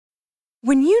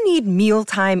When you need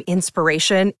mealtime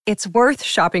inspiration, it's worth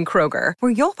shopping Kroger,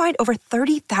 where you'll find over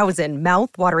 30,000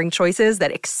 mouth-watering choices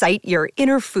that excite your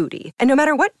inner foodie. And no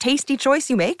matter what tasty choice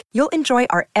you make, you'll enjoy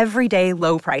our everyday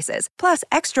low prices, plus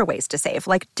extra ways to save,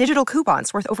 like digital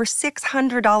coupons worth over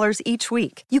 $600 each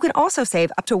week. You can also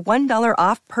save up to $1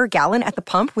 off per gallon at the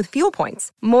pump with fuel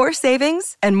points. More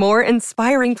savings and more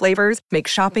inspiring flavors make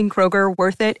shopping Kroger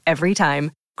worth it every time.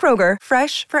 Kroger,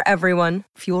 fresh for everyone.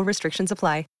 Fuel restrictions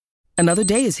apply. Another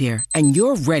day is here, and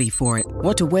you're ready for it.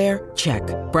 What to wear? Check.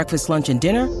 Breakfast, lunch, and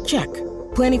dinner? Check.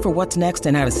 Planning for what's next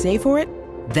and how to save for it?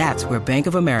 That's where Bank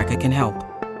of America can help.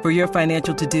 For your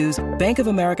financial to-dos, Bank of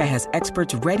America has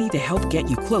experts ready to help get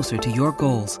you closer to your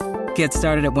goals. Get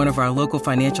started at one of our local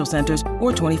financial centers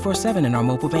or 24/7 in our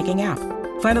mobile banking app.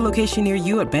 Find a location near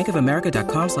you at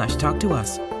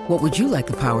bankofamerica.com/talktous. What would you like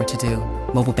the power to do?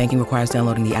 Mobile banking requires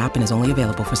downloading the app and is only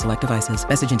available for select devices.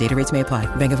 Message and data rates may apply.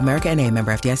 Bank of America N.A.,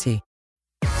 member FDIC.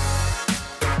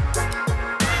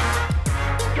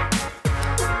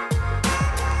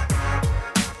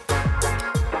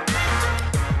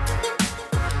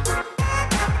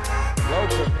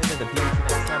 Welcome into the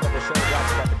PHNX Time of the Show, brought to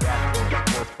you by the DraftKings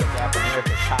Sportsbook app,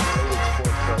 America's top-rated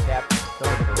sportsbook app.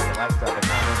 Don't forget to leave a like, drop a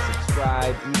comment,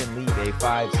 subscribe, even leave a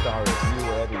 5-star review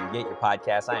wherever you get your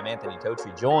podcast. I am Anthony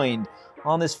Totri, joined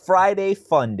on this Friday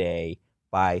fun day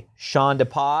by Sean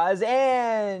DePaz,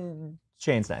 and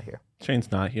Shane's not here.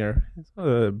 Shane's not here. He's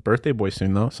a birthday boy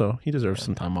soon, though, so he deserves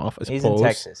some time off, I suppose. He's in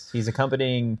Texas. He's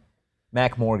accompanying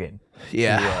Mac Morgan.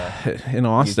 Yeah, in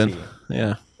Austin. UT.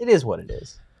 Yeah. It is what it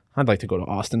is. I'd like to go to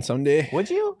Austin someday.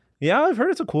 Would you? Yeah, I've heard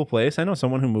it's a cool place. I know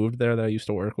someone who moved there that I used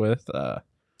to work with.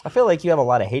 I feel like you have a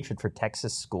lot of hatred for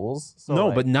Texas schools. So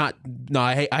no, but not. No,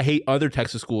 I hate other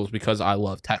Texas schools because I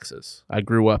love Texas. I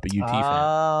grew up a UT fan,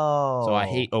 so I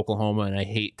hate Oklahoma and I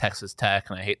hate Texas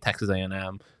Tech and I hate Texas A&M.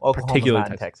 Oklahoma's particularly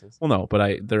not in Texas. Well, no,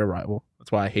 but they're a rival.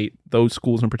 That's why I hate those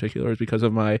schools in particular. Is because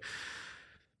of my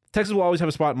Texas will always have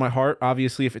a spot in my heart.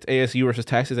 Obviously, if it's ASU versus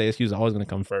Texas, ASU is always going to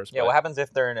come first. Yeah, what happens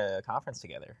if they're in a conference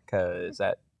together? Because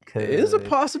that is a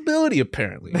possibility,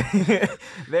 apparently.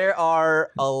 There are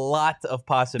a lot of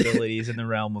possibilities in the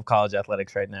realm of college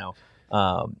athletics right now.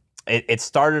 It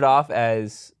started off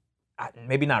as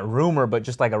maybe not rumor, but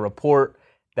just like a report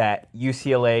that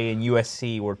UCLA and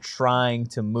USC were trying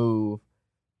to move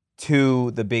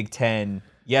to the Big Ten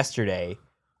yesterday.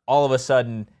 All of a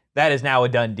sudden, that is now a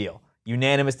done deal.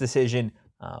 Unanimous decision.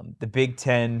 The Big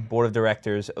Ten Board of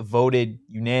Directors voted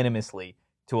unanimously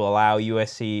to allow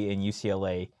USC and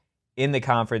UCLA in the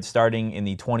conference starting in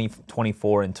the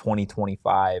 2024 and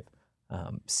 2025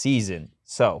 season.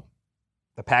 So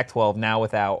the Pac-12 now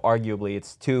without arguably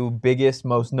its two biggest,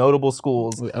 most notable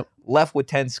schools, left with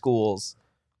 10 schools.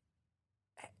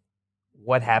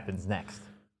 What happens next?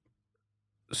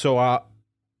 So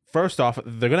first off,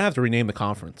 they're going to have to rename the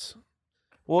conference.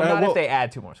 Well, not if they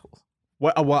add two more schools.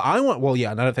 Not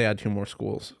if they add two more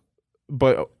schools.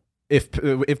 But if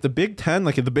the Big Ten,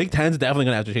 if the Big Ten's definitely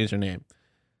going to have to change their name.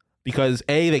 Because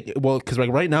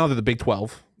right now they're the Big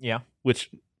 12. Yeah.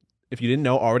 Which, if you didn't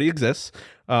know, already exists.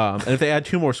 And if they add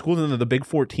two more schools, then they're the Big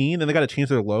 14, then they got to change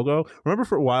their logo. Remember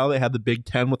for a while they had the Big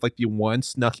 10 with the 1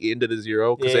 snuck into the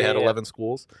 0 because they had 11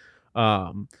 schools.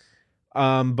 But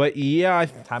yeah, I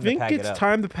think it's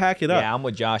time to pack it up. Yeah, I'm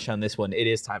with Josh on this one. It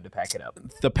is time to pack it up.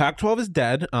 The Pac-12 is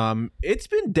dead. It's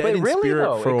been dead in really, spirit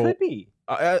though? for. It could be.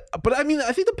 But I mean,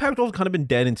 I think the Pac-12 has kind of been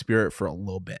dead in spirit for a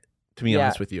little bit. To be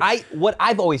honest with you, what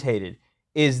I've always hated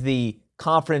is the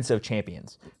Conference of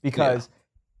Champions because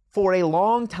for a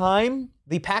long time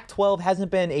the Pac-12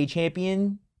 hasn't been a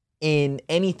champion in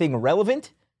anything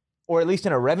relevant, or at least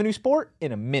in a revenue sport,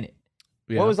 in a minute.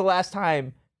 Yeah. When was the last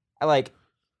time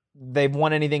they've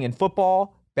won anything in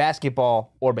football,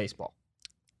 basketball, or baseball?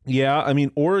 Yeah, I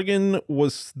mean, Oregon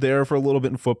was there for a little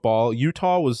bit in football.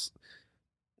 Utah was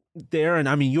there, and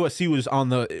I mean, USC is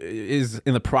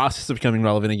in the process of becoming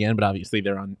relevant again, but obviously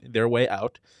they're on their way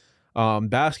out.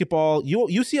 Basketball,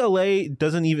 UCLA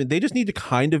they just need to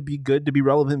kind of be good to be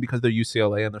relevant because they're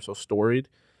UCLA and they're so storied.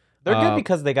 They're good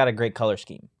because they got a great color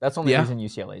scheme. That's the only reason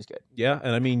UCLA is good. Yeah,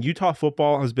 and I mean, Utah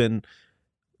football has been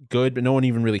good, but no one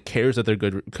even really cares that they're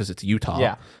good because it's Utah.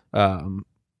 Yeah. And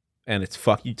it's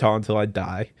fuck Utah until I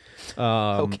die.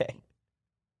 Okay.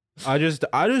 I just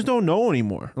don't know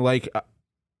anymore.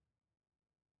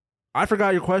 I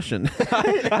forgot your question.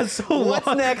 What's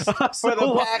next for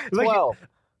the Pac-12?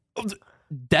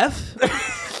 Death?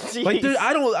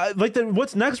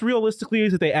 What's next realistically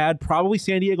is that they add probably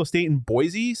San Diego State and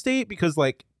Boise State because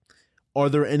are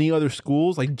there any other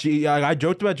schools? I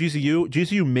joked about GCU.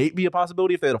 GCU may be a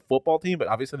possibility if they had a football team, but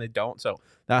obviously they don't, so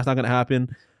that's not going to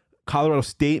happen. Colorado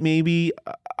State, maybe.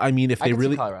 I mean, if I they could see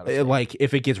really Colorado State. like,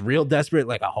 if it gets real desperate,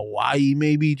 like a Hawaii,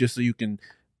 maybe, just so you can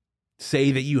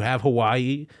say that you have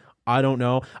Hawaii. I don't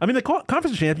know. I mean, the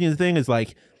Conference of Champions thing is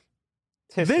like,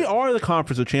 they are the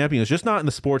Conference of Champions, just not in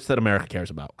the sports that America cares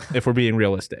about, if we're being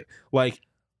realistic. Like,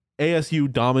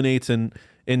 ASU dominates in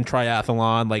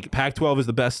triathlon. Like, Pac-12 is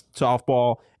the best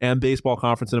softball and baseball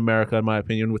conference in America, in my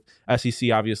opinion, with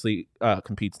SEC obviously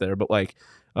competes there. But, like,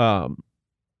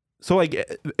 so, like,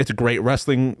 it's a great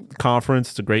wrestling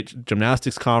conference. It's a great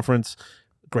gymnastics conference,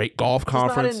 great golf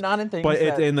conference. Not in things but that...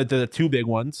 it's in the two big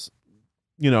ones.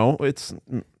 You know,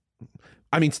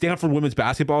 I mean, Stanford women's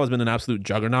basketball has been an absolute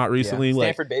juggernaut recently. Yeah.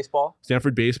 Stanford baseball.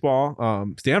 Stanford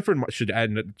baseball. Stanford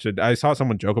should. I saw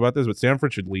someone joke about this, but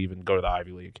Stanford should leave and go to the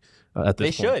Ivy League. At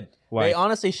this They point. should. Like, They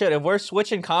honestly should. If we're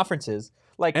switching conferences,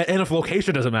 like, and if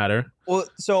location doesn't matter. well,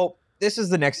 so this is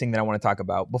the next thing that I want to talk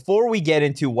about before we get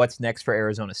into what's next for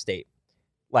Arizona State,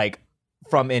 like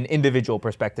from an individual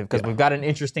perspective, because we've got an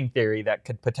interesting theory that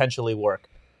could potentially work.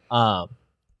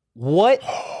 What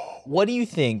do you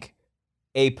think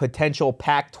a potential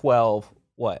Pac-12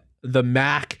 what? The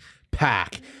MAC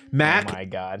pack. MAC. Oh my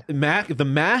God. The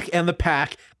MAC and the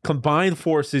Pac combined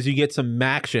forces. You get some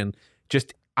MACtion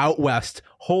just out west.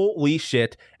 Holy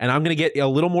shit! And I'm gonna get a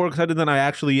little more excited than I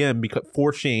actually am because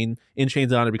for Shane in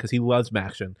Shane's honor because he loves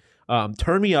MACtion.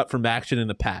 Turn me up for MACtion in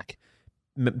the Pac.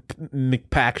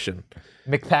 McPaction.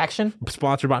 McPaction?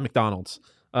 Sponsored by McDonald's.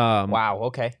 Wow.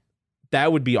 Okay.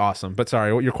 That would be awesome. But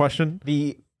sorry, what your question?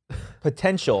 The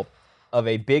potential of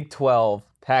a Big 12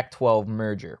 Pac-12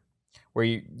 merger, where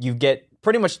you get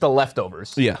pretty much the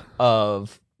leftovers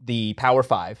of the Power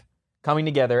Five coming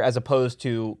together, as opposed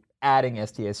to adding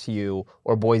SDSU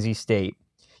or Boise State.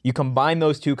 You combine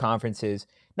those two conferences,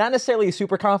 not necessarily a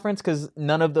super conference because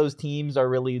none of those teams are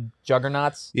really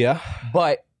juggernauts. Yeah.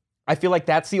 But I feel like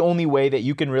that's the only way that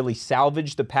you can really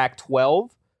salvage the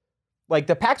Pac-12. Like,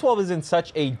 the Pac-12 is in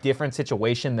such a different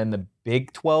situation than the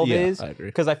Big 12 is. I agree.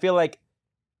 Because I feel like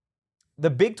the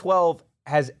Big 12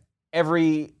 has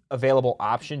every available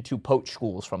option to poach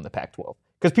schools from the Pac-12.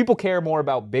 Because people care more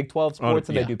about Big 12 sports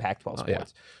than they do Pac-12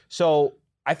 sports. So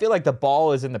I feel like the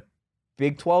ball is in the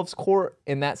Big 12's court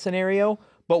in that scenario.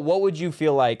 But what would you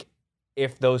feel like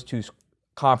if those two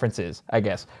conferences, I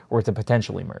guess, were to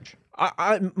potentially merge?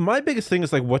 My biggest thing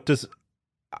is, like,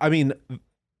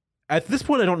 at this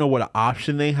point, I don't know what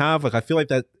option they have. Like, I feel like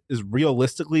that is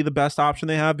realistically the best option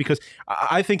they have because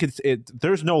I think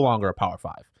there's no longer a Power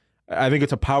 5. I think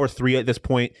it's a Power 3 at this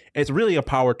point. It's really a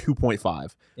Power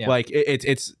 2.5. Yeah. Like,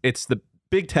 it's the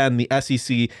Big Ten, the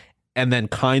SEC, and then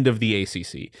kind of the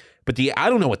ACC. But I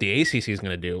don't know what the ACC is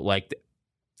going to do. Like,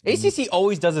 ACC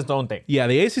always does its own thing. Yeah,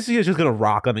 the ACC is just going to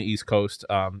rock on the East Coast.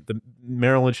 The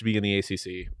Maryland should be in the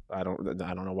ACC. I don't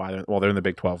know why. They're in the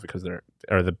Big 12 because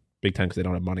or the Big 10 because they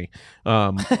don't have money,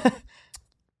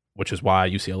 which is why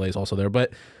UCLA is also there.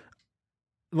 But,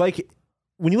 like,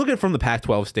 when you look at it from the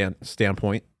Pac-12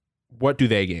 standpoint, what do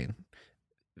they gain?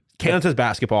 Kansas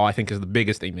basketball, I think, is the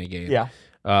biggest thing they gain. Yeah.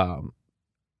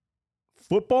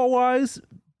 Football-wise,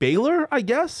 Baylor, I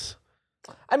guess.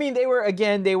 I mean, they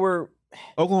were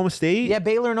Oklahoma State. Yeah,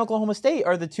 Baylor and Oklahoma State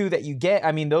are the two that you get.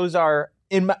 I mean, those are,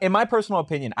 in my personal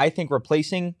opinion, I think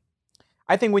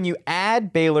when you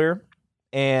add Baylor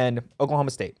and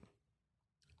Oklahoma State,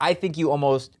 I think you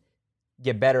almost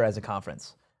get better as a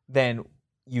conference than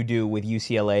you do with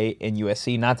UCLA and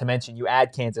USC, not to mention you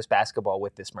add Kansas basketball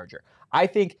with this merger. I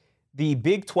think the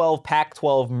Big 12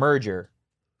 Pac-12 merger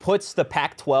puts the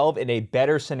Pac-12 in a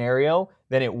better scenario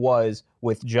than it was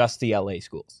with just the LA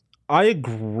schools. I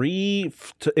agree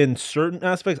in certain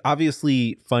aspects.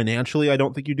 Obviously, financially, I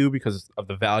don't think you do because of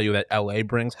the value that LA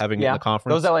brings having it in the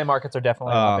conference. Those LA markets are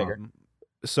definitely a lot bigger.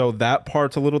 So that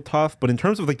part's a little tough. But in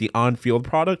terms of, like, the on-field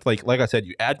product, like I said,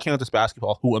 you add Kansas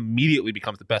basketball, who immediately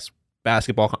becomes the best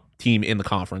basketball team in the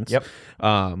conference. Yep.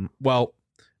 Well,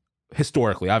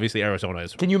 historically, obviously, Arizona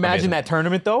is. Can you imagine that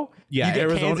tournament though? Yeah, you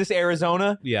get Kansas,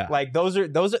 Arizona. Yeah, like those are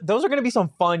going to be some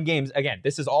fun games. Again,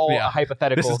 this is all a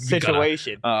hypothetical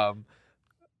situation. From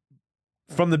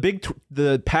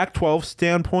the Pac-12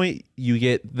 standpoint, you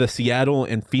get the Seattle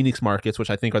and Phoenix markets, which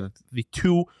I think are the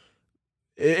two.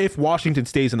 If Washington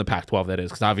stays in the Pac-12, that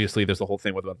is, because obviously there's the whole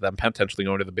thing with them potentially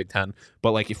going to the Big Ten.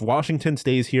 But, like, if Washington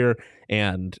stays here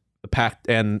and the Pac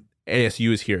and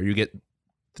ASU is here, you get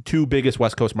the two biggest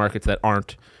West Coast markets that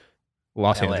aren't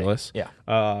Los Angeles. Yeah.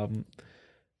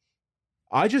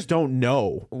 I just don't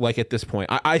know. Like, at this point,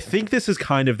 I think this is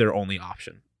kind of their only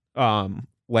option.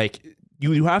 Like,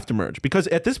 you have to merge because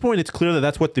at this point it's clear that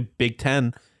that's what the Big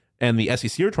Ten and the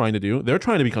SEC are trying to do. They're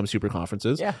trying to become super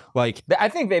conferences. Yeah. Like, I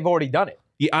think they've already done it.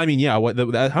 Yeah, I mean, yeah.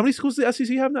 How many schools does the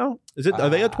SEC have now? Are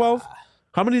they at 12?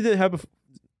 How many did they have?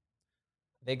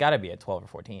 They got to be at 12 or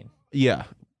 14. Yeah,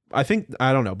 I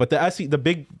don't know, but the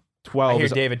Big 12. I hear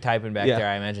David typing back there.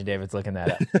 I imagine David's looking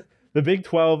that up. The Big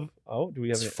 12. Oh, do we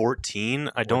have? It's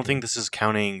 14. I don't think this is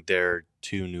counting their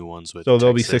 2 new ones with. So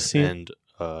they'll Texas be 16. And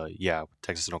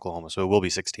Texas and Oklahoma. So it will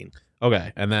be 16.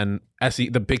 Okay, and then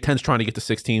the Big Ten's trying to get to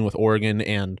 16 with Oregon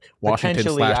and Washington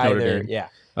 / Potentially Notre either, Dame.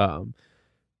 yeah.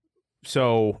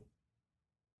 So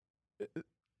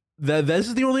this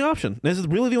is the only option. This is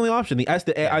really the only option. I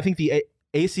think the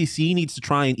ACC needs to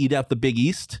try and eat up the Big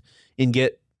East and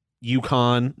get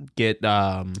UConn,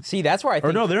 See, that's where I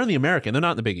think. Or no, they're in the American. They're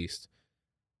not in the Big East.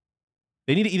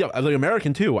 They need to eat up the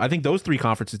American too. I think those 3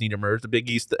 conferences need to merge: the Big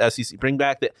East, the SEC. Bring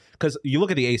back because you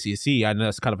look at the ACC. I know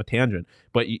that's kind of a tangent,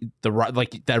 but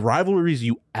that rivalries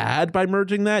you add by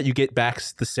merging that, you get back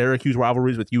the Syracuse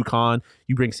rivalries with UConn.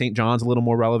 You bring St. John's a little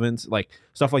more relevance, like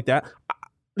stuff like that.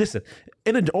 Listen,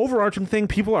 in an overarching thing,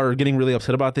 people are getting really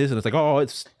upset about this, and it's like, oh,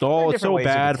 it's so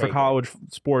bad for college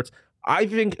sports. I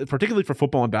think, particularly for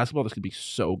football and basketball, this could be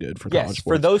so good for college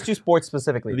sports. For those 2 sports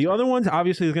specifically. The other ones,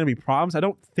 obviously, there's going to be problems. I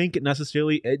don't think it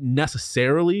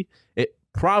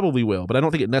probably will, but I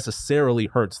don't think it necessarily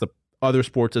hurts the other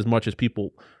sports as much as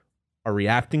people are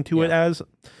reacting to it as.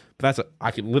 But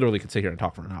I could sit here and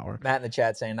talk for an hour. Matt in the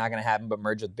chat saying not going to happen, but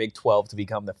merge with Big 12 to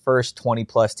become the first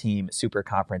 20-plus team super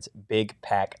conference, Big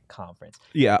Pac conference.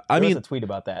 Yeah, I mean, a tweet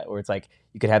about that where it's like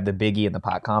you could have the Biggie and the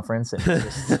Pac conference, and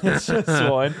it's just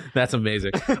one. That's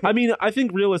amazing. I mean, I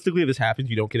think realistically, if this happens,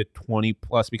 you don't get a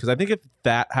 20-plus because I think if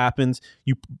that happens,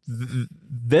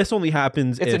 this only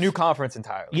happens. It's a new conference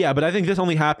entirely. Yeah, but I think this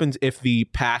only happens if the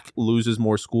Pac loses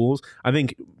more schools. I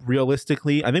think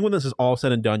realistically, when this is all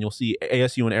said and done, you'll see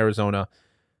ASU and Arizona,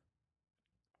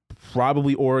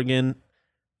 probably Oregon,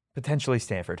 potentially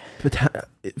Stanford.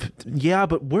 Yeah,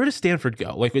 but where does Stanford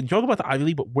go? Like, we joke about the Ivy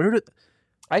League, but where did?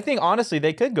 I think honestly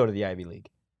they could go to the Ivy League.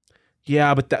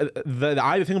 Yeah, but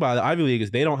the thing about the Ivy League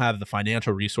is they don't have the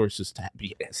financial resources to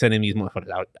be sending these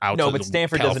motherfuckers out. No, but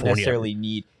Stanford doesn't necessarily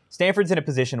need. Stanford's in a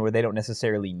position where they don't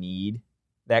necessarily need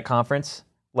that conference.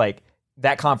 Like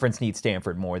that conference needs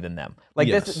Stanford more than them. Like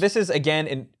this is again,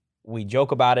 and we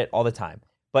joke about it all the time.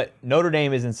 But Notre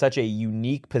Dame is in such a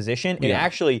unique position, and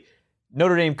actually,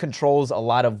 Notre Dame controls a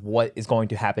lot of what is going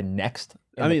to happen next.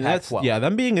 I mean,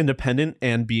 them being independent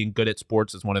and being good at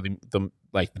sports is one of the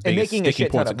biggest sticking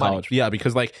points in college. Yeah,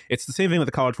 because it's the same thing with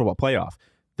the college football playoff.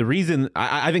 The reason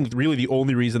I think really the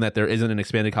only reason that there isn't an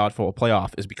expanded college football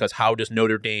playoff is because how does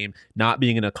Notre Dame not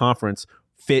being in a conference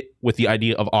fit with the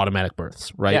idea of automatic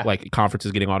berths, right? Yeah. Like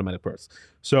conferences getting automatic berths.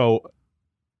 So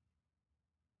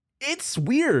it's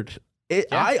weird.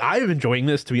 I'm enjoying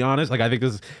this, to be honest. Like, I think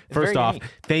this is, first off,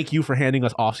 thank you for handing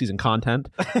us off-season content.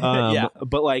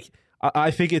 But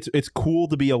I think it's cool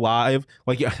to be alive.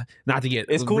 Like, not to get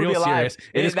cool real to be serious. Alive.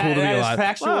 It is cool to be alive.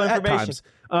 Factual information.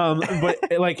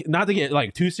 But not to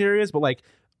get too serious. But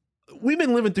we've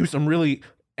been living through some pretty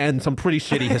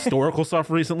shitty historical stuff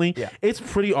recently. Yeah. It's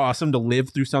pretty awesome to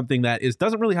live through something that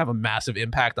doesn't really have a massive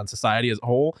impact on society as a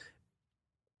whole.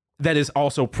 That is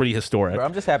also pretty historic. Bro,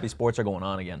 I'm just happy sports are going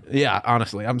on again. Yeah,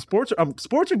 honestly, sports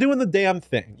are doing the damn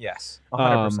thing. Yes,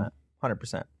 100%.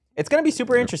 100%. It's going to be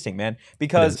super interesting, man,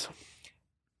 because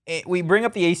we bring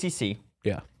up the ACC.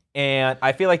 Yeah, and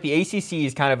I feel like the ACC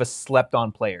is kind of a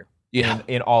slept-on player. Yeah.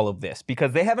 In all of this,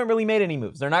 because they haven't really made any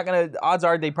moves. They're not going to. Odds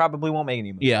are they probably won't make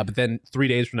any moves. Yeah, but then 3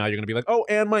 days from now, you're going to be like, oh,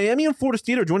 and Miami and Florida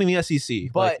State are joining the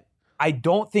SEC. But I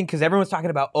don't think, because everyone's talking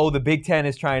about, the Big Ten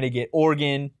is trying to get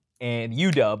Oregon and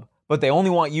UW. But they only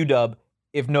want UW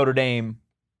if Notre Dame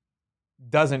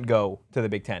doesn't go to the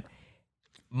Big Ten.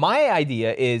 My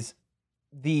idea is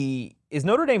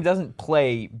Notre Dame doesn't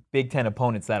play Big Ten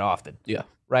opponents that often. Yeah.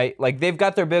 Right? Like they've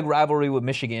got their big rivalry with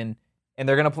Michigan, and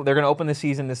they're gonna open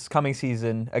this coming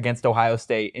season against Ohio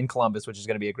State in Columbus, which is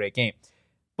gonna be a great game.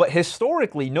 But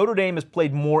historically, Notre Dame has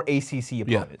played more ACC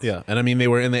opponents. Yeah. And I mean, they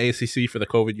were in the ACC for the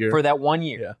COVID year. For that 1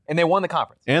 year. And they won the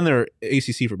conference. And they're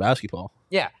ACC for basketball.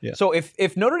 Yeah. So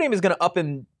if Notre Dame is going to up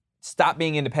and stop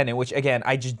being independent, which, again,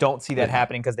 I just don't see that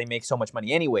happening because they make so much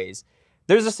money anyways,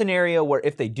 there's a scenario where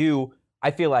if they do, I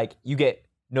feel like you get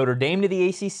Notre Dame to the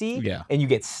ACC and you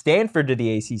get Stanford to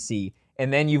the ACC,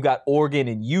 and then you've got Oregon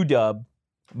and UW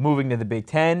moving to the Big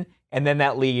Ten, and then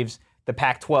that leaves the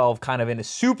Pac-12 kind of in a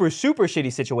super, super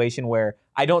shitty situation where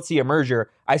I don't see a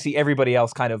merger. I see everybody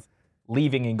else kind of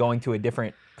leaving and going to a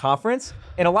different conference.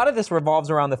 And a lot of this revolves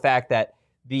around the fact that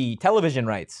the television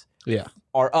rights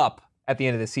are up at the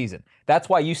end of the season. That's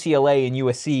why UCLA and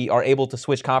USC are able to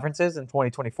switch conferences in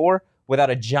 2024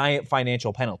 without a giant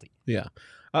financial penalty. Yeah.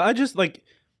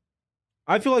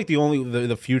 I feel like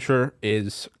the future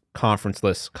is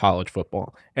conferenceless college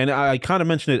football, and I kind of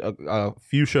mentioned it a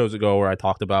few shows ago where I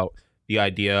talked about the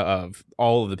idea of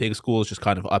all of the big schools just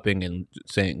kind of upping and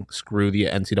saying screw the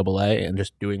NCAA and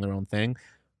just doing their own thing.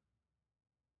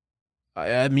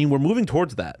 I mean, we're moving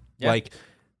towards that,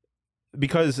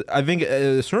 because I think at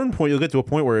a certain point you'll get to a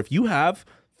point where if you have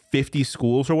 50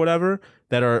 schools or whatever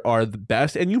that are the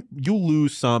best, and you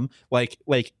lose some like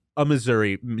a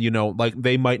Missouri, like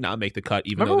they might not make the cut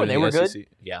even Remember though when they were SEC. good?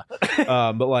 Yeah,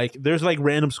 but like there's like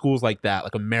random schools like that,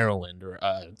 like a Maryland or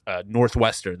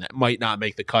Northwestern that might not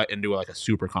make the cut into like a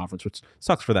super conference, which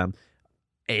sucks for them.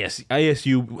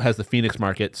 ASU has the Phoenix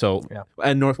market, so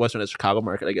and Northwestern has Chicago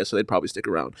market, I guess, so they'd probably stick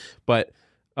around. But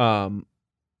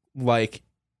like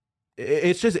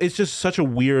it's just such a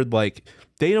weird, like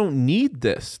they don't need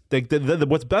this.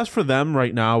 What's best for them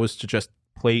right now is to just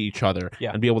play each other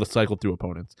and be able to cycle through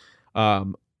opponents.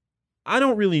 I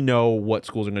don't really know what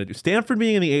schools are going to do. Stanford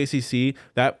being in the ACC,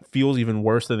 that feels even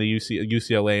worse than the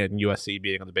UCLA and USC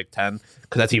being on the Big Ten,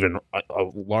 because that's even a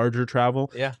larger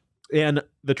travel. Yeah. And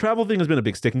the travel thing has been a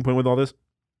big sticking point with all this.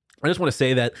 I just want to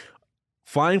say that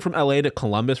flying from LA to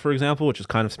Columbus, for example, which is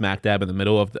kind of smack dab in the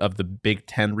middle of the Big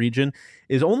Ten region,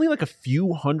 is only like a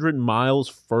few hundred miles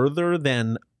further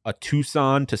than a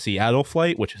Tucson to Seattle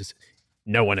flight, which is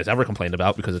no one has ever complained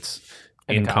about because it's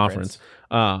in conference.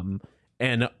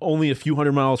 And only a few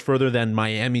hundred miles further than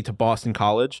Miami to Boston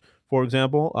College, for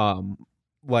example.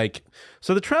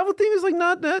 So the travel thing is like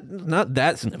not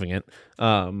that significant.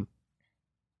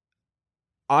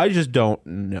 I just don't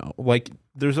know. Like,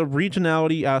 there's a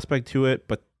regionality aspect to it,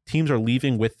 but teams are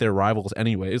leaving with their rivals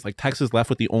anyways. Like, Texas left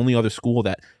with the only other school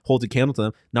that holds a candle to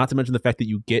them, not to mention the fact that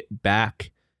you get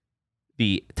back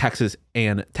the Texas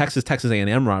A&M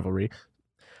rivalry.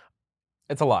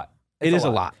 It's a lot. It is a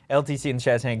lot. LTC and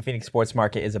Chaz Hang Phoenix sports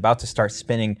market is about to start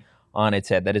spinning on its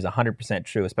head. That is 100%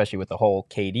 true, especially with the whole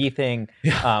KD thing.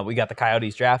 Yeah. We got the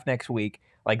Coyotes draft next week.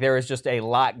 Like, there is just a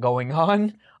lot going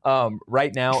on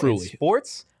right now in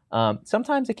sports.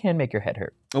 Sometimes it can make your head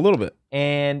hurt. A little bit.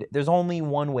 And there's only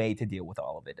one way to deal with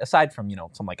all of it, aside from,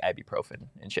 some like ibuprofen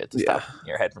and shit to stop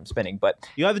your head from spinning. But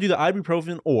you either do the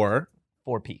ibuprofen or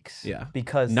 4 Peaks. Yeah.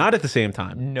 Because not at the same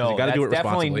time. No, you got to do it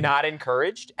responsibly. Definitely not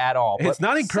encouraged at all. It's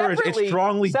not encouraged. It's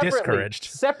strongly discouraged.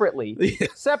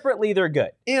 Separately, they're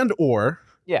good. And or.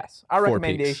 Yes. Our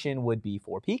recommendation would be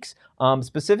 4 Peaks.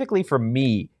 Specifically for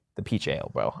me, the peach ale,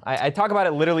 bro. I talk about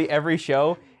it literally every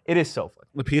show. It is so fun.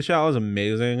 The peach ale is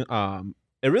amazing.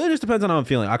 It really just depends on how I'm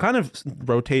feeling. I kind of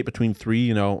rotate between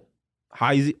 3,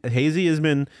 hazy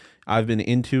I've been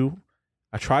into.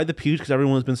 I tried the peach because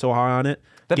everyone's been so high on it.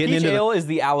 The peach ale is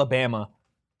the Alabama,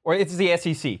 or it's the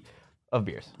SEC of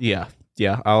beers. Yeah,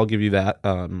 I'll give you that.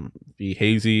 The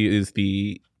hazy is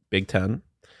the Big Ten,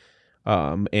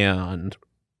 and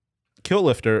Kilt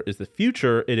Lifter is the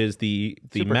future. It is the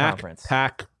Mac Conference.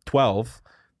 Pac 12,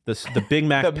 the Big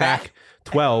Mac Pac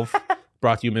 12,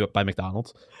 brought to you by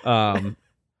McDonald's.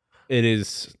 It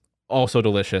is also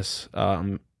delicious.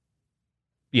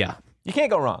 Yeah. You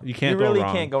can't go wrong. You really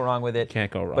can't go wrong with it.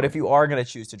 Can't go wrong. But if you are going to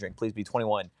choose to drink, please be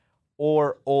 21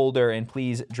 or older, and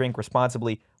please drink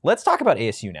responsibly. Let's talk about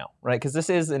ASU now, right? Because this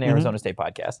is an Arizona State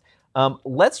podcast.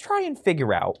 Let's try and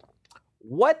figure out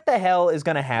what the hell is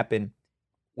going to happen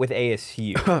with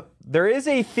ASU. There is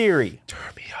a theory.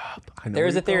 Turn me up. There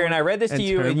is a theory, and I read this to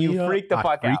you, and you freaked the fuck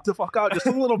out. Freaked the fuck out just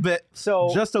a little bit.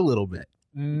 Just a little bit.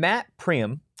 Matt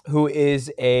Priam, who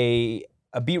is a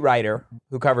beat writer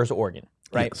who covers Oregon,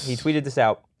 right? Yes. He tweeted this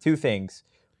out. 2 things.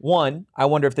 1, I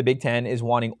wonder if the Big Ten is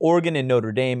wanting Oregon and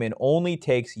Notre Dame and only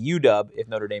takes UW if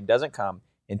Notre Dame doesn't come.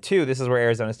 And 2, this is where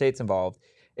Arizona State's involved.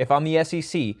 If I'm the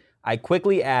SEC, I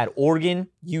quickly add Oregon,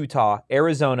 Utah,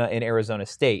 Arizona, and Arizona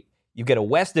State. You get a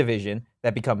West Division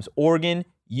that becomes Oregon,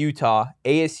 Utah,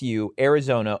 ASU,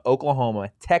 Arizona,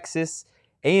 Oklahoma, Texas,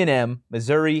 A&M,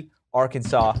 Missouri,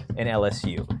 Arkansas, and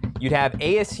LSU. You'd have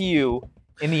ASU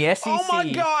in the SEC. Oh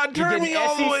my God, turn me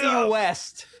all the way up.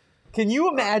 West. Can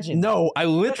you imagine? No, I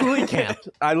literally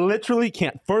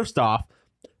can't. First off,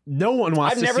 no one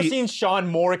wants I've never seen Sean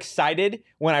more excited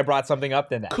when I brought something up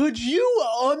than that. Could you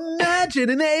imagine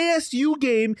an ASU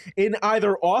game in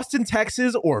either Austin,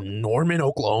 Texas, or Norman,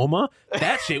 Oklahoma?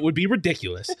 That shit would be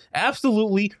ridiculous.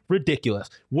 Absolutely ridiculous.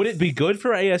 Would it be good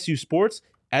for ASU sports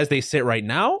as they sit right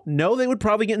now? No, they would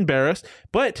probably get embarrassed.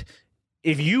 But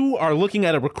if you are looking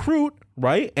at a recruit,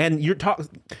 right, and you're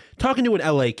talking to an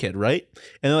LA kid, right,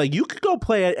 and they're like, you could go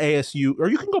play at ASU or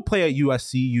you can go play at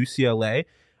USC, UCLA,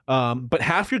 but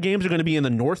half your games are going to be in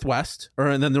the Northwest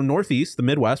or then the Northeast, the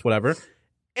Midwest, whatever,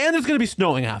 and it's going to be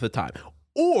snowing half the time.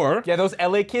 Or those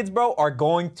LA kids, bro, are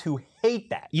going to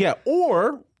hate that. Yeah,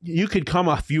 or you could come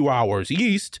a few hours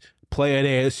east, play at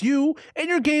ASU, and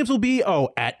your games will be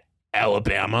at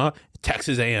Alabama,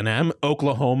 Texas A&M,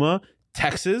 Oklahoma,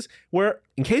 Texas, where,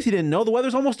 in case you didn't know, the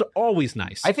weather's almost always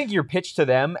nice. I think your pitch to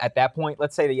them at that point,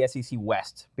 let's say the SEC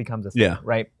West becomes a thing,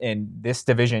 right? And this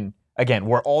division, again,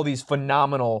 where all these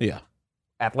phenomenal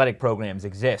athletic programs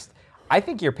exist, I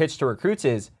think your pitch to recruits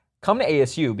is come to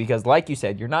ASU because, like you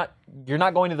said, you're not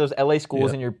going to those LA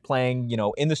schools and you're playing,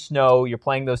 in the snow, you're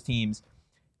playing those teams.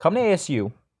 Come to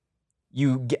ASU.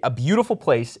 You get a beautiful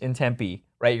place in Tempe,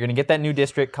 right? You're going to get that new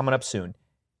district coming up soon.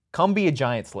 Come be a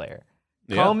Giant Slayer.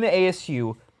 Come to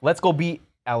ASU. Let's go beat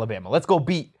Alabama. Let's go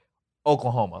beat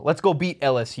Oklahoma. Let's go beat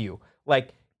LSU. Like,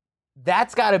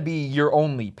 that's got to be your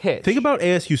only pitch. Think about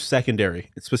ASU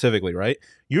secondary specifically, right?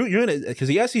 You're gonna, because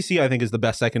the SEC I think is the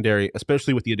best secondary,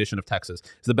 especially with the addition of Texas.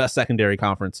 It's the best secondary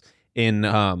conference in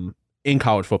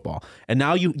college football. And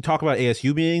now you talk about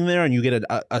ASU being there, and you get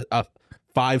a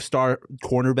 5-star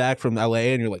cornerback from LA,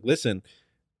 and you're like, listen,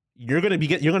 you're gonna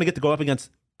get to go up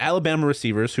against Alabama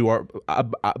receivers who are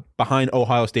behind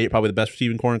Ohio State, probably the best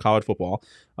receiving corps in college football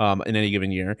in any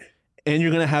given year. And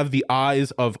you're going to have the eyes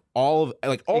of all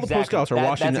the pro scouts are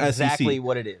watching the SEC. That's exactly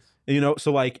what it is.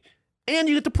 So like, and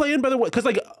you get to play in by the way, because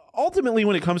like ultimately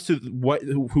when it comes to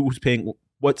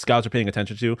what scouts are paying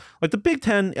attention to, like the Big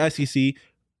Ten, SEC,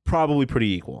 probably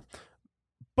pretty equal.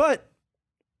 But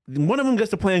one of them gets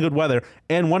to play in good weather,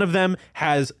 and one of them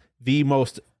has the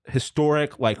most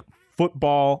historic like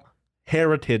football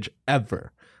heritage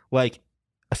ever, like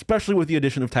especially with the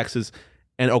addition of Texas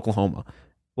and Oklahoma.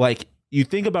 Like, you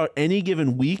think about any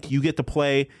given week, you get to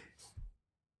play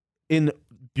in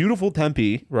beautiful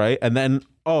Tempe, right? And then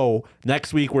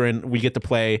next week we get to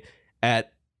play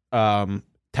at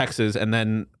Texas and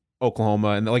then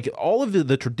Oklahoma, and like all of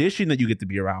the tradition that you get to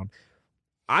be around.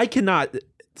 I cannot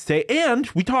say, and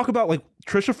we talk about like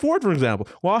Trisha Ford, for example.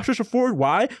 Well, Trisha Ford,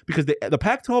 why? Because the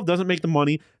Pac-12 doesn't make the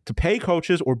money to pay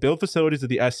coaches or build facilities that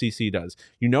the SEC does.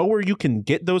 You know where you can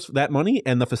get that money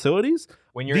and the facilities?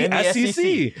 When you're in the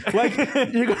SEC. Like,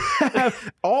 you're going to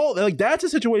have that's a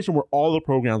situation where all the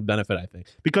programs benefit, I think.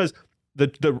 Because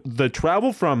the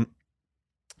travel from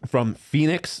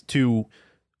Phoenix to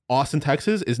Austin,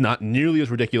 Texas is not nearly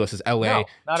as ridiculous as LA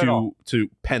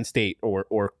to Penn State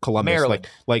or Columbus. Maryland.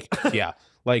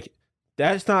 Like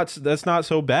that's not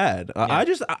so bad. I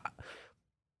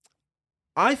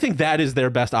think that is their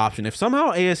best option. If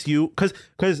somehow ASU, because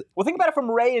think about it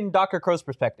from Ray and Dr. Crow's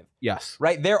perspective. Yes,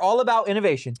 right. They're all about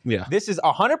innovation. Yeah, this is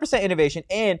 100% innovation,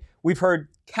 and we've heard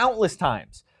countless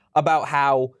times about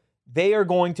how they are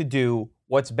going to do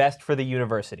what's best for the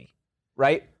university.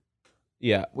 Right.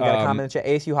 Yeah, we got a comment in the chat.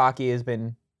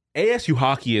 ASU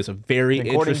hockey is a very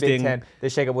interesting. Big Ten, the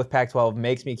shakeup with Pac-12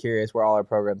 makes me curious where all our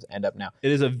programs end up now.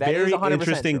 It is a very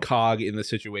interesting cog in the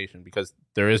situation because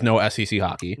there is no SEC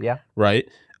hockey. Yeah. Right.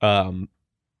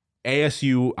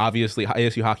 ASU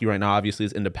hockey right now obviously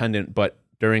is independent, but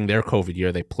during their COVID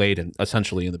year they played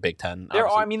essentially in the Big Ten. There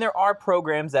are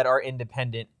programs that are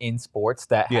independent in sports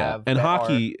that have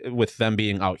hockey with them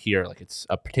being out here, like it's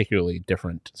a particularly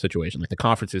different situation. Like the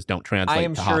conferences don't translate. I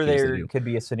am to sure hockey there could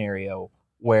be a scenario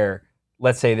where,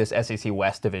 let's say, this SEC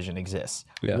West division exists,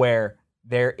 where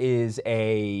there is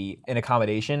an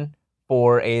accommodation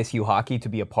for ASU hockey to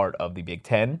be a part of the Big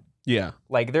Ten. Yeah,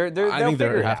 like I think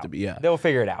there have to be. Yeah, they'll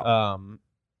figure it out.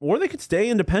 Or they could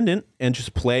stay independent and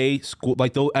just play school.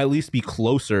 Like they'll at least be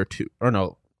closer to. Or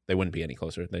no, they wouldn't be any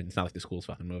closer. It's not like the school's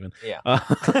fucking moving. Yeah. I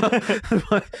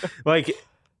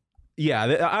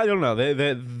don't know.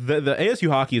 The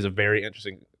ASU hockey is a very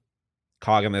interesting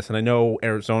cog in this, and I know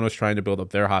Arizona's trying to build up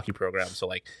their hockey program, so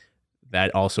like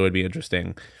that also would be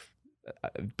interesting.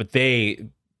 But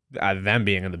them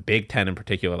being in the Big Ten in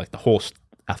particular, like the whole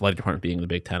athletic department being in the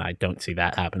Big Ten, I don't see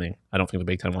that happening. I don't think the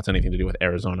Big Ten wants anything to do with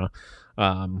Arizona.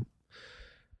 Arizona,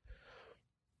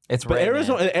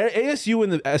 ASU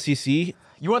and the SEC.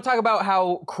 You want to talk about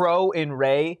how Crow and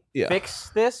Ray fix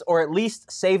this, or at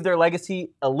least save their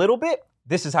legacy a little bit?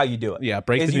 This is how you do it. Yeah,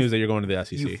 break the news that you're going to the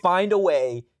SEC. You find a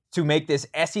way to make this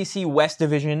SEC West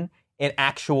division an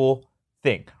actual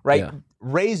thing, right? Yeah.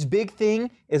 Ray's big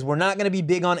thing is we're not going to be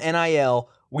big on NIL.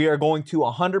 We are going to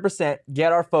 100%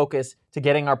 get our focus to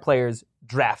getting our players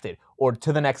drafted or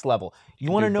to the next level.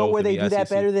 You want to know where they do that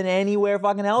better than anywhere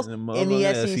fucking else? In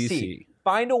the SEC.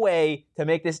 Find a way to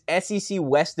make this SEC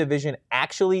West division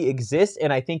actually exist,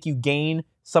 and I think you gain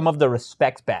some of the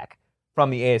respect back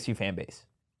from the ASU fan base.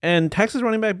 And Texas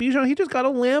running back Bijan, he just got a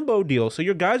Lambo deal. So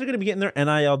your guys are going to be getting their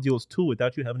NIL deals too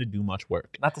without you having to do much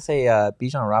work. Not to say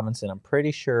Bijan Robinson, I'm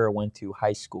pretty sure went to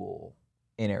high school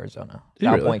in Arizona.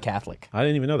 South Point Catholic. I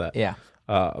didn't even know that. Yeah.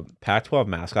 Pac-12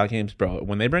 mascot games, bro.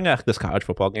 When they bring out this college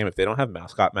football game, if they don't have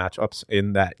mascot matchups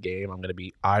in that game, I'm gonna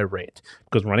be irate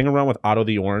because running around with Otto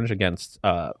the Orange against,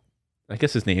 I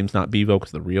guess his name's not Bevo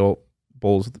because the real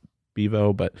Bull's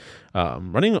Bevo, but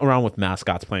running around with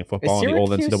mascots playing football in the old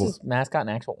NCAA. Is Syracuse's mascot an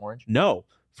actual orange? No.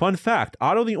 Fun fact,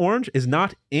 Otto the Orange is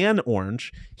not an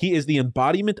orange. He is the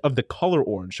embodiment of the color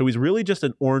orange. So he's really just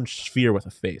an orange sphere with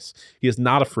a face. He is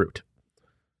not a fruit.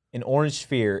 An orange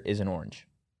sphere is an orange.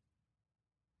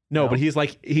 No, but he's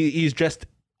like, he's just...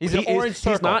 He's an orange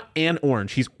circle. He's not an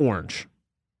orange. He's orange.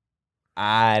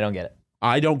 I don't get it.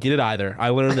 I don't get it either. I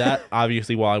learned that,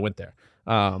 obviously, while I went there.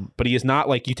 But he is not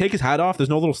like, you take his hat off, there's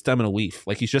no little stem and a leaf.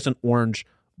 Like, he's just an orange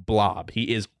blob.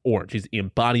 He is orange. He's the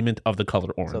embodiment of the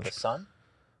color orange. So the sun?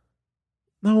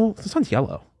 No, the sun's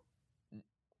yellow.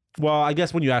 Well, I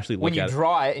guess when you actually look at it. When you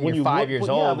draw it and you're 5 years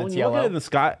old, it's yellow. When you look at it in the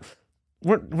sky...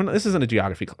 this isn't a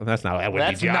geography class. That's not. That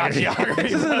wouldn't be geography. Not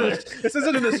geography. This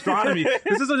isn't an astronomy.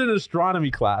 This isn't an astronomy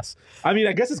class. I mean,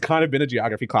 I guess it's kind of been a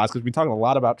geography class because we're talking a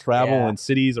lot about travel and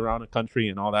cities around the country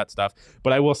and all that stuff.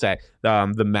 But I will say,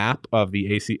 the map of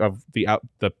the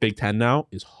the Big Ten now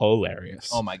is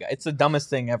hilarious. Oh my god, it's the dumbest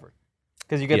thing ever.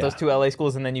 Because you get those two LA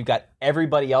schools, and then you've got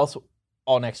everybody else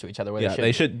all next to each other. Where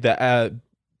they should.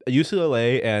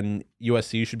 UCLA and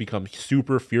USC should become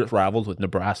super fierce rivals with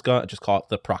Nebraska. Just call it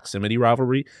the proximity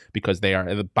rivalry because they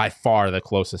are by far the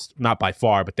closest. Not by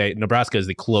far, but Nebraska is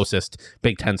the closest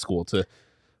Big Ten school to,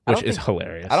 which is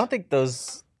hilarious. I don't think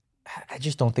those. I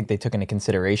just don't think they took into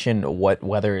consideration what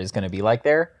weather is going to be like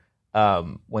there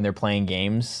when they're playing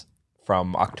games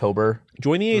from October.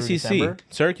 Join the ACC. December.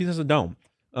 Syracuse has a dome,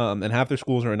 and half their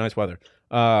schools are in nice weather.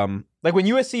 Like when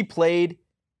USC played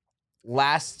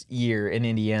last year in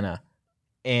Indiana,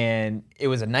 and it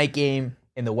was a night game,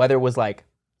 and the weather was like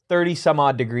 30 some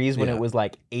odd degrees when it was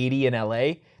like 80 in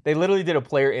LA. They literally did a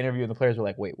player interview, and the players were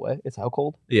like, "Wait, what? It's how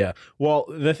cold?" Yeah. Well,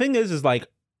 the thing is like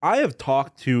I have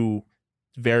talked to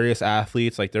various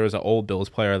athletes. Like there was an old Bills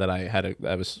player that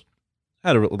I was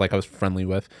friendly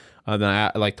with. Then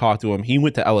I talked to him. He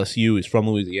went to LSU. He's from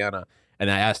Louisiana. And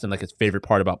I asked him like his favorite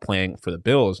part about playing for the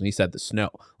Bills, and he said the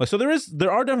snow. Like so, there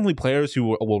are definitely players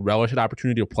who will relish an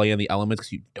opportunity to play in the elements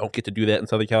because you don't get to do that in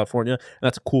Southern California, and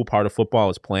that's a cool part of football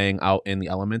is playing out in the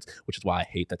elements, which is why I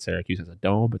hate that Syracuse has a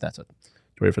dome. But that's a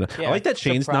story for that. Yeah, I like that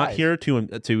Shane's not here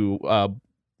to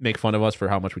make fun of us for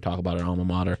how much we talk about our alma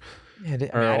mater. Yeah,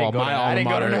 my alma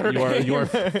mater, your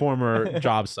former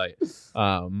job site.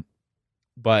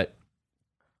 But.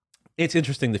 It's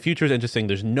interesting. The future is interesting.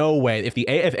 There's no way if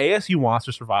ASU wants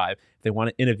to survive, if they want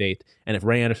to innovate, and if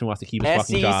Ray Anderson wants to keep his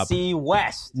fucking job, SEC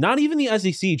West, not even the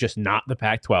SEC, just not the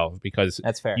Pac-12, because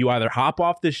that's fair. You either hop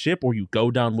off this ship or you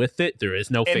go down with it. There is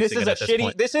no fixing it at this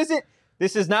point.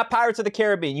 This is not Pirates of the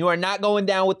Caribbean. You are not going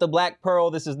down with the Black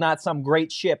Pearl. This is not some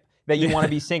great ship that you want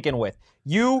to be sinking with.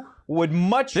 You would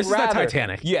much rather. This is the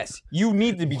Titanic. Yes, you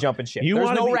need to be jumping ship.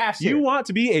 There's no rafts here. You want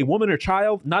to be a woman or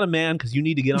child, not a man, because you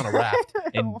need to get on a raft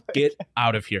and get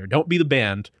out of here. Don't be the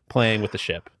band playing with the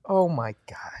ship. Oh my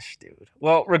gosh, dude.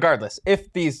 Well, regardless,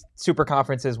 if these super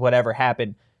conferences, whatever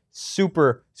happen,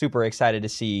 super, super excited to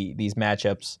see these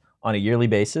matchups on a yearly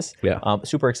basis. Yeah.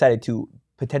 Super excited to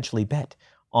potentially bet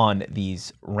on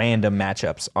these random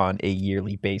matchups on a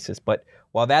yearly basis. But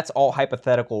while that's all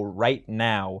hypothetical right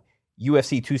now,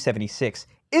 UFC 276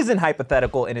 isn't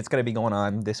hypothetical, and it's going to be going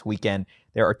on this weekend.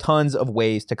 There are tons of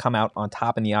ways to come out on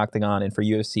top in the octagon, and for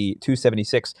UFC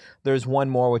 276, there's one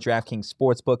more with DraftKings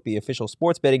Sportsbook, the official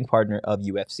sports betting partner of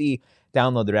UFC.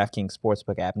 Download the DraftKings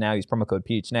Sportsbook app now. Use promo code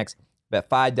PHNX. Bet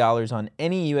 $5 on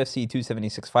any UFC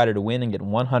 276 fighter to win and get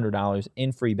 $100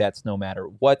 in free bets no matter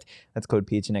what. That's code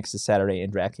PHNX this Saturday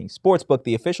in DraftKings Sportsbook,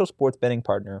 the official sports betting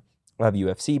partner of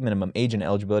UFC. Minimum age and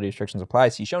eligibility restrictions apply.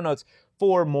 See show notes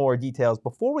for more details.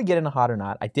 Before we get into hot or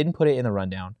not, I didn't put it in the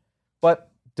rundown,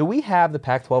 but do we have the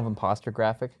Pac-12 imposter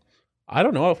graphic? I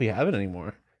don't know if we have it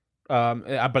anymore.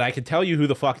 But I can tell you who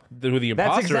the imposter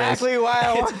That's exactly is.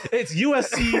 Why it's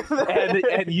USC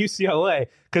and UCLA,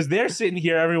 because they're sitting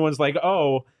here. Everyone's like,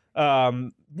 "Oh,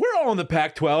 we're all in the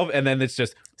Pac-12," and then it's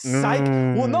just psych.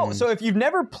 Well, no. So if you've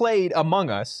never played Among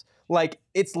Us, like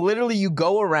it's literally you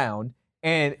go around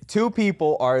and two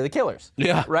people are the killers.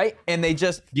 Yeah. Right. And they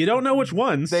just you don't know which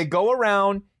ones. They go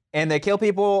around and they kill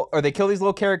people, or they kill these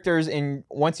little characters. And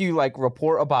once you like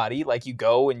report a body, like you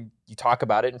go and you talk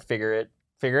about it and figure it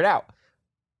out.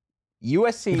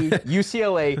 USC,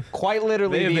 UCLA, quite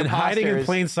literally they have been hiding in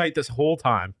plain sight this whole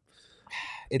time.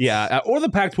 Or the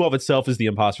Pac-12 itself is the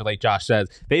imposter, like Josh says.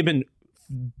 They've been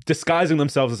disguising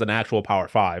themselves as an actual Power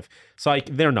 5. So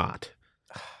like they're not.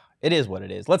 It is what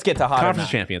it is. Let's get to hot Conference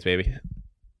champions, baby.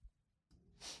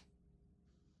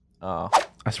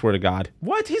 I swear to God.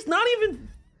 What? He's not even.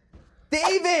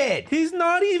 David! He's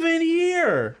not even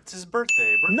here. It's his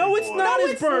birthday. No, it's boy. not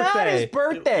his birthday. Not his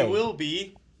birthday. It will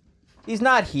be. He's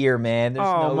not here, man. There's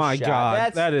Oh no my shot.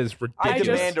 God, that is I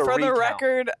ridiculous. demand a For the recount.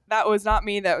 record, that was not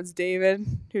me. That was David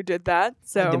who did that. I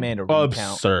So demand a recount.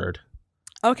 Absurd.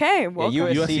 okay, Yeah, welcome.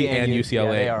 USC and UCLA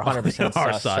Yeah, they are 100%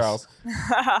 are sus, sus. Charles.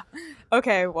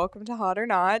 Okay, welcome to Hot or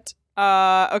Not.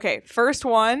 Okay, first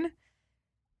one: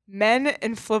 men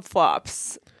in flip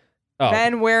flops. Oh,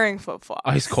 Men wearing flip flops.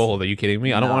 ice cold. Are you kidding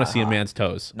me? I don't want Not to see a hot. man's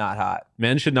toes. Not hot.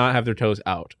 Men should not have their toes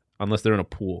out unless they're in a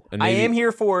pool. And I maybe- am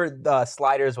here for the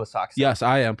sliders with socks. Yes,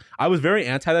 I am. I was very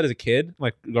anti that as a kid,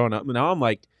 like growing up. But now I'm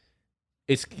like,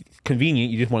 it's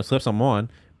convenient. You just want to slip some on,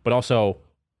 but also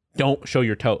don't show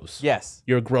your toes. Yes.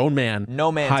 You're a grown man.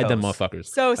 No man Hide toes. them, motherfuckers.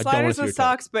 So I don't wanna sliders see your with toes.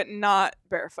 socks, but not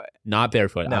barefoot. Not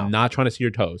barefoot. No. I'm not trying to see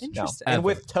your toes. No. Interesting. And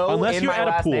with toe Unless in you're my at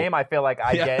a last pool. name, I feel like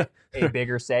I Yeah. get a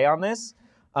bigger say on this.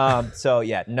 So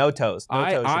yeah, no toes. No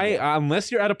toes. should be out.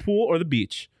 Unless you're at a pool or the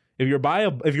beach. If you're by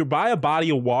a body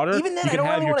of water, Even then, you I can don't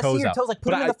have really your wanna see toes your out. toes, like,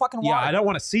 put But them in the fucking Yeah, water. I don't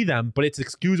want to see them, but it's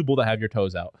excusable to have your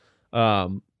toes out.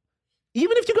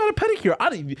 Even if you got a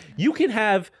pedicure, you can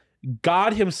have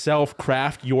God Himself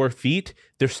craft your feet.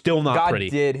 They're still not God pretty.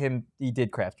 He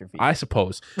did craft your feet. I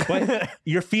suppose, but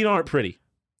your feet aren't pretty.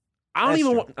 I don't That's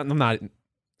even true. want. I'm not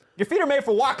Your feet are made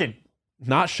for walking.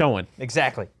 not showing.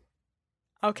 Exactly.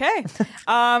 Okay.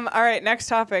 All right. Next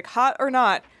topic: hot or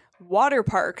not? Water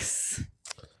parks.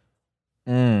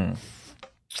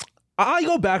 I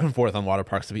go back and forth on water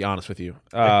parks, to be honest with you.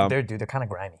 They're kind of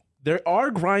grimy. They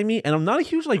are grimy, and I'm not a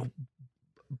huge like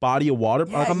body of water.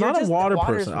 Yeah, like I'm you're not a just- water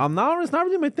water's- person. I'm not. It's not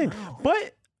really my thing.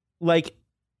 But like,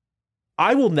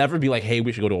 I will never be like, hey,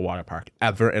 we should go to a water park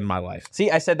ever in my life.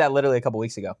 See, I said that literally a couple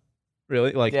weeks ago.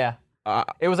 Really? Like, Yeah.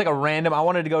 It was like a random. I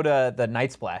wanted to go to the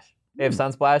night splash. They have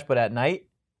Sunsplash, but at night,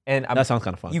 and that sounds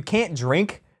kind of fun. you can't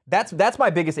drink. That's my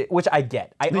biggest, which I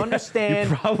get. I understand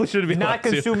You probably should be not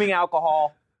consuming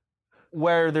alcohol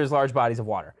where there's large bodies of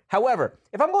water. However,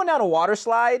 if I'm going down a water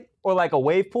slide or like a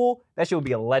wave pool, that shit would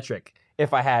be electric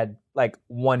if I had like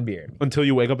one beer. until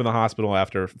you wake up in the hospital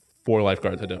after 4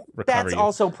 lifeguards had to recover That's you.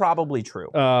 also probably true.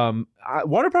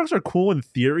 Water parks are cool in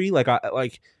theory,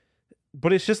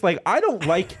 but it's just like I don't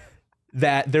like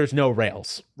that there's no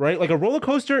rails, right? Like a roller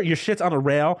coaster, your shit's on a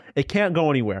rail, it can't go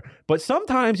anywhere. But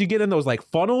sometimes you get in those like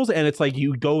funnels, and it's like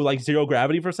you go like zero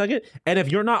gravity for a second, and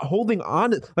if you're not holding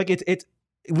on, like it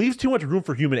leaves too much room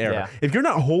for human error. Yeah. If you're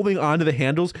not holding on to the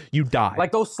handles, you die.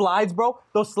 Like those slides, bro.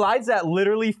 Those slides that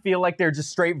literally feel like they're just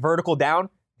straight vertical down.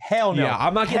 Hell no. Yeah,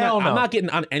 I'm not getting. Hell no. I'm not getting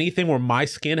on anything where my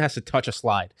skin has to touch a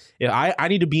slide. Yeah, I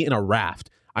need to be in a raft.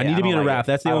 I Yeah, need to I be in don't a like raft.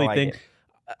 it. That's the I don't only like thing. it.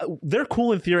 They're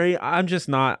cool in theory. I'm just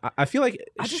not. I feel like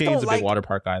I just Shane's don't a big like- water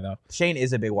park guy, though. Shane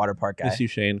is a big water park guy. Miss you,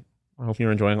 Shane. I hope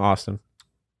you're enjoying Austin.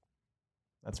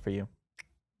 That's for you.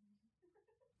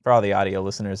 For all the audio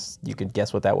listeners, you could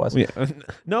guess what that was. Yeah.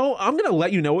 No, I'm gonna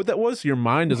let you know what that was, so your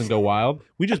mind doesn't go wild.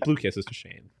 We just blew kisses to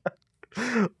Shane.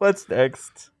 What's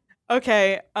next?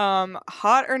 Okay.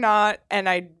 Hot or not? And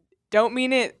I don't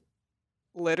mean it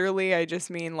literally. I just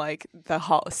mean like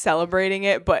celebrating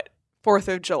it, but 4th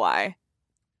of July.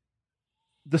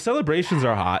 The celebrations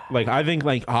are hot. Like I think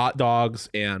like hot dogs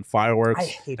and fireworks I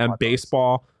hate and hot dogs.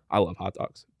 baseball. I love hot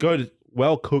dogs. Good,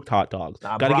 well cooked hot dogs.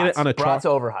 Nah, Gotta get brats. it on a brats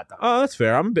char- over hot dog. Oh, that's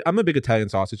fair. I'm a big Italian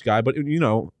sausage guy, but you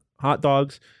know, hot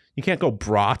dogs. You can't go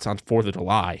brats on 4th of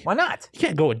July. Why not? You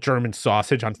can't go a German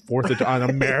sausage on on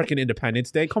American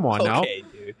Independence Day. Come on now. Okay,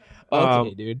 dude. Okay,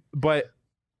 Um, dude. But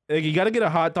like, you got to get a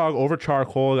hot dog over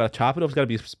charcoal. You got to chop it up. It's got to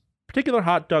be particular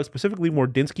hot dog, specifically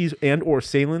Mordinski's and or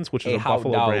Salen's, which is a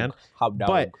Buffalo brand. Hot dog.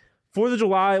 But 4th of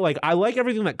July, like I like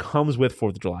everything that comes with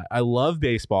 4th of July. I love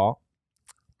baseball.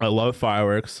 I love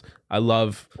fireworks. I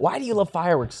love. Why do you love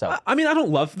fireworks so? I mean, I don't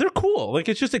love. They're cool. Like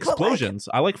it's just explosions.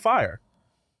 I like fire.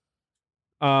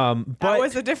 That But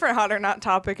was a different hot or not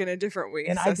topic in a different week.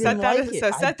 And So I set didn't that. like it.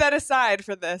 So set that aside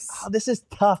for this. Oh, this is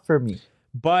tough for me.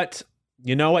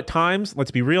 you know, at times, let's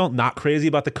be real, not crazy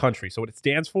about the country. So what it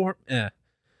stands for,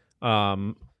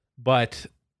 but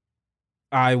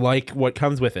I like what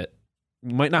comes with it.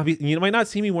 You might not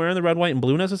see me wearing the red, white, and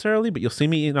blue necessarily, but you'll see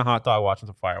me eating a hot dog watching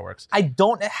some fireworks. I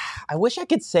wish I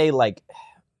could say like,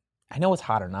 I know it's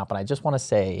hot or not, but I just want to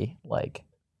say like,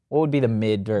 what would be the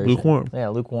mid version? Lukewarm. Yeah,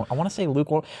 lukewarm. I want to say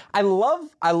lukewarm. I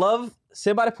love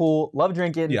sitting by the pool, love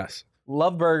drinking, Yes.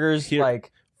 love burgers. Here-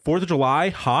 Like 4th of July,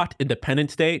 hot.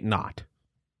 Independence Day, not.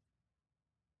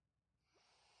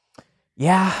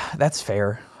 yeah, that's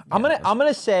fair. I'm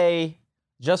gonna say,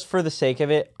 just for the sake of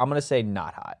it, I'm gonna say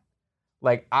not hot.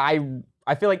 Like I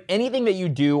feel like anything that you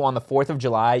do on the 4th of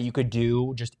July, you could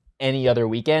do just any other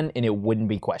weekend, and it wouldn't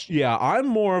be questioned. Yeah, I'm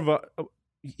more of a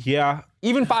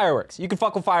Even fireworks. You can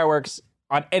fuck with fireworks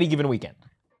on any given weekend.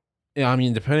 Yeah, I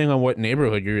mean, depending on what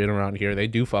neighborhood you're in around here, they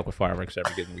do fuck with fireworks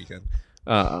every given weekend.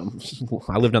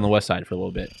 I lived on the west side for a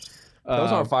little bit.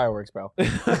 Those aren't fireworks, bro.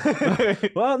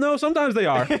 Well, no, sometimes they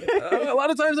are. A lot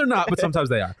of times they're not, but sometimes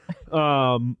they are.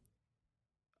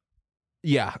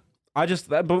 Yeah,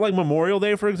 but like Memorial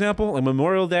Day, for example, like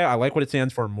Memorial Day, I like what it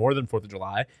stands for more than 4th of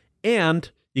July, and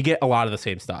you get a lot of the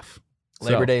same stuff.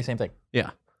 Labor Day, same thing. Yeah.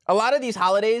 A lot of these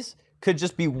holidays could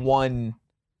just be one.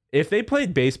 If they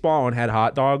played baseball and had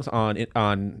hot dogs on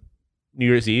New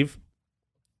Year's Eve,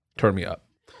 turn me up.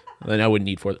 Then I wouldn't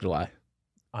need 4th of July.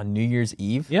 On New Year's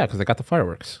Eve? Yeah, because I got the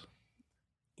fireworks.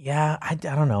 Yeah, I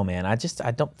don't know, man. I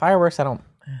don't, fireworks, I don't.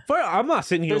 I'm not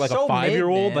sitting here They're like so a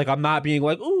 5-year-old. mid, Like, I'm not being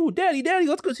like, ooh, daddy,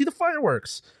 let's go see the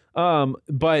fireworks.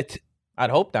 But I'd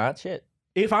hope not. Shit.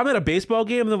 if I'm at a baseball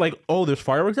game and they're like, oh, there's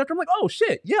fireworks after, I'm like, oh,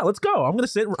 shit. Yeah, let's go. I'm going to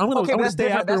sit. I'm going to that's stay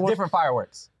different. after. That's different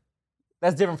fireworks.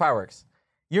 That's different fireworks.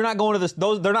 You're not going to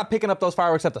those. They're not picking up those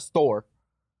fireworks at the store.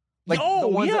 Like the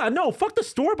ones no, fuck the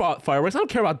store-bought fireworks. I don't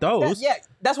care about those.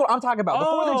 That's what I'm talking about. The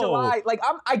 4th of July, like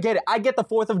I get it. I get the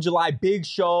 4th of July big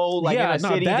show, like in a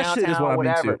city, that downtown, shit is what I'm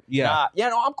whatever. into. Yeah.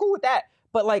 No, I'm cool with that.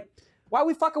 But like, why are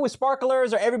we fucking with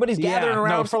sparklers or everybody's gathering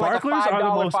around for like a sparklers are the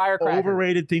 $5 most firecracker?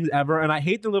 overrated things ever, and I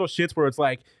hate the little shits where it's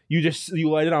like you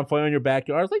light it on fire in your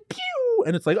backyard. It's like pew,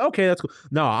 and it's like okay, that's cool.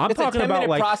 No, I'm It's talking a 10-minute about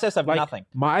like process of nothing.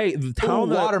 The town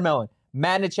that, watermelon.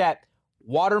 Mad in the chat.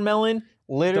 Watermelon.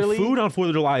 Literally, the food on 4th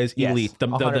of July is Yes, elite.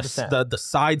 100%. The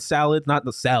side salad, not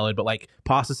the salad, but like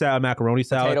pasta salad, macaroni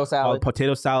salad,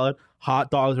 potato salad.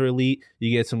 Hot dogs are elite. You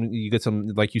get some,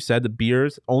 like you said, the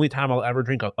beers. Only time I'll ever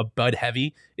drink a Bud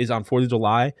Heavy is on 4th of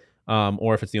July,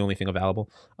 or if it's the only thing available.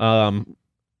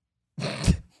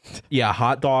 Yeah,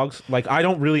 hot dogs. Like I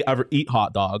don't really ever eat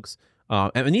hot dogs,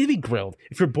 and they need to be grilled.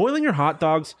 If you're boiling your hot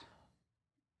dogs,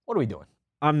 what are we doing?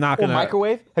 I'm not Or gonna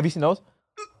microwave? Have you seen those?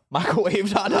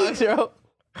 Microwaved hot dogs, bro.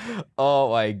 Oh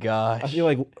my gosh. I feel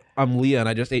like I'm Leah and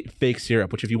I just ate fake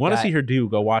syrup, which if you want to see her do,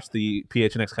 go watch the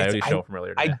PHNX Coyote show from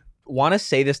earlier today. I want to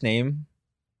say this name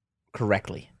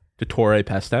correctly. Dottore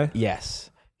Peste?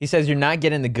 Yes. He says you're not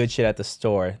getting the good shit at the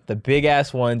store. The big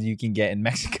ass ones you can get in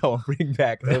Mexico and bring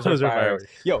back. Those are fireworks.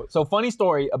 Yo, so funny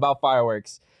story about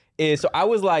fireworks is, so I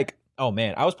was like, oh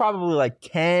man, I was probably like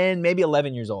 10, maybe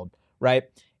 11 years old, right?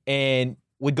 And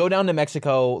would go down to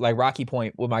Mexico, like Rocky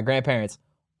Point, with my grandparents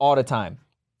all the time.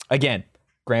 Again,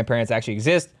 grandparents actually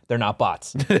exist. They're not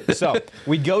bots. So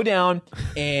we'd go down,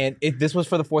 and this was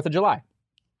for the 4th of July.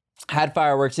 Had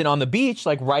fireworks, and on the beach,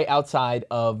 like right outside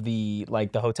of the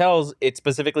hotels, it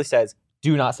specifically says,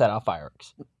 do not set off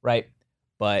fireworks, right?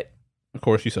 But of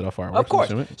course you set off fireworks. of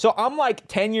course. So I'm like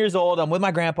 10 years old. I'm with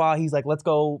my grandpa. He's like, let's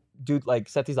go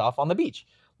set these off on the beach.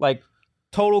 Like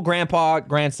total grandpa,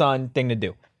 grandson thing to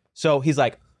do. So he's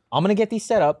like, I'm going to get these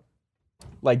set up.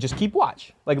 Like, just keep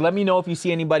watch. Like, let me know if you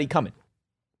see anybody coming.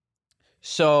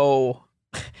 So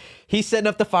he's setting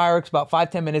up the fireworks. About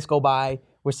 5-10 minutes go by.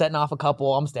 We're setting off a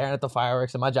couple. I'm staring at the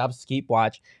fireworks, and my job is to keep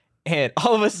watch. And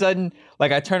all of a sudden,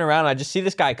 like, I turn around, and I just see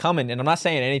this guy coming, and I'm not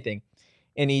saying anything.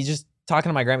 And he's just talking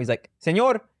to my grandma. He's like,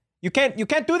 Senor, you can't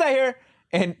do that here.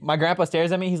 And my grandpa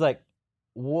stares at me. He's like,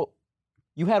 what?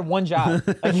 You had one job.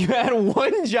 Like, you had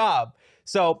one job.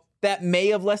 So that may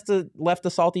have left a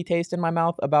salty taste in my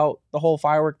mouth about the whole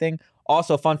firework thing.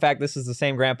 Also, fun fact, this is the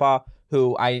same grandpa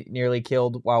who I nearly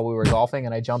killed while we were golfing,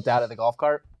 and I jumped out of the golf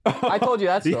cart. I told you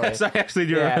that story. Yes, I actually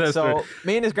do remember that so story.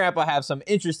 Me and his grandpa have some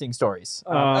interesting stories.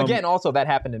 Again, also, that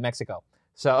happened in Mexico.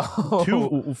 So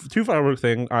two fireworks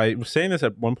thing. I was saying this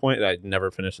at one point. I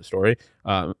never finished the story.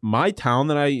 My town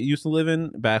that I used to live in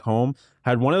back home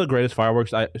had one of the greatest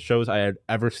fireworks shows I had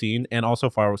ever seen, and also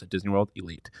fireworks at Disney World,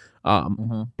 elite.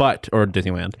 Or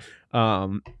Disneyland.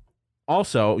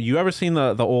 Also, you ever seen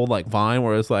the old like Vine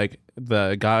where it's like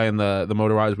the guy in the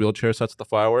motorized wheelchair sets the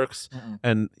fireworks,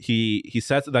 and he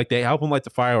sets like they help him light the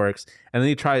fireworks, and then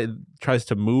he tries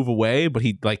to move away, but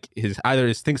he like his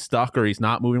thing's stuck or he's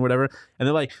not moving, whatever, and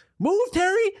they're like, "Move,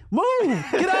 Terry, move,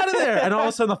 get out of there!" And all of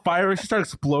a sudden the fireworks start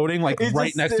exploding like He's right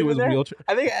just next to his sitting there? wheelchair.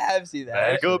 I think I have seen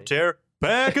that. Back up, Tear.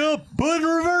 Back up, but in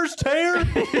reverse, Tear.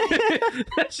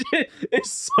 That shit is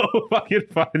so fucking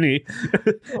funny.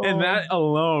 And that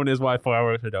alone is why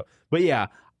fireworks are dope. But yeah,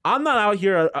 I'm not out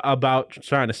here about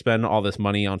trying to spend all this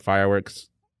money on fireworks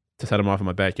to set them off in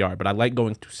my backyard, but I like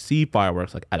going to see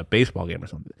fireworks like at a baseball game or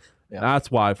something. Yeah. That's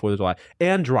why 4th of July.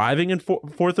 And driving in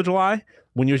 4th of July,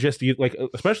 when you're just like,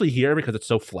 especially here because it's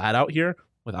so flat out here,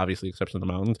 with obviously the exception of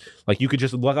the mountains. Like you could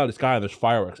just look out the sky and there's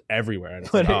fireworks everywhere. And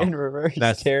it's Put like, it in reverse,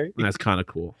 that's Terry. That's kind of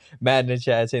cool. Matt in the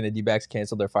chat saying the D-backs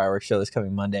canceled their fireworks show this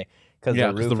coming Monday because Yeah,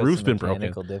 the 'cause roof the roof's has been some broken.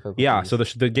 mechanical difficulties. Yeah, so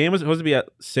the game was supposed to be at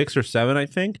 6 or 7, I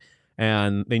think,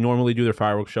 and they normally do their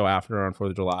fireworks show after on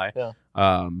 4th of July.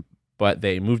 Yeah. But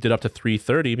they moved it up to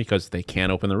 3:30 because they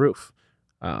can't open the roof.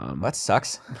 That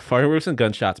sucks. Fireworks and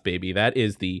gunshots, baby. That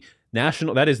is the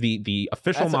national. That is the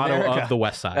official That's motto America. of the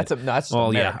West Side. That's well,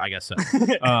 America. yeah, I guess so.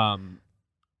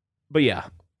 But yeah,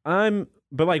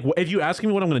 But like, if you ask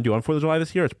me what I'm going to do on 4th of July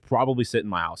this year, it's probably sit in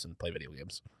my house and play video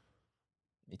games.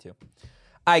 Me too.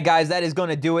 All right, guys, that is going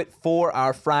to do it for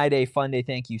our Friday Fun Day.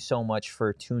 Thank you so much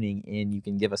for tuning in. You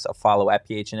can give us a follow at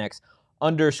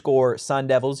PHNX_Sun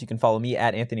Devils. You can follow me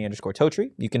at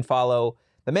Anthony_Totri. You can follow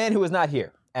the man who is not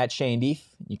here at Shane Beef.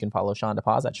 You can follow Sean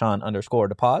DePaz at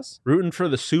Sean_DePaz. Rooting for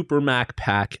the Super Mac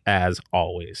pack as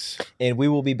always. And we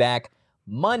will be back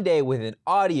Monday with an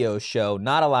audio show,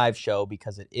 not a live show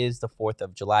because it is the 4th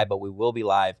of July, but we will be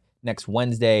live next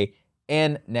Wednesday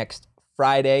and next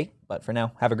Friday. But for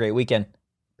now, have a great weekend.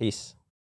 Peace.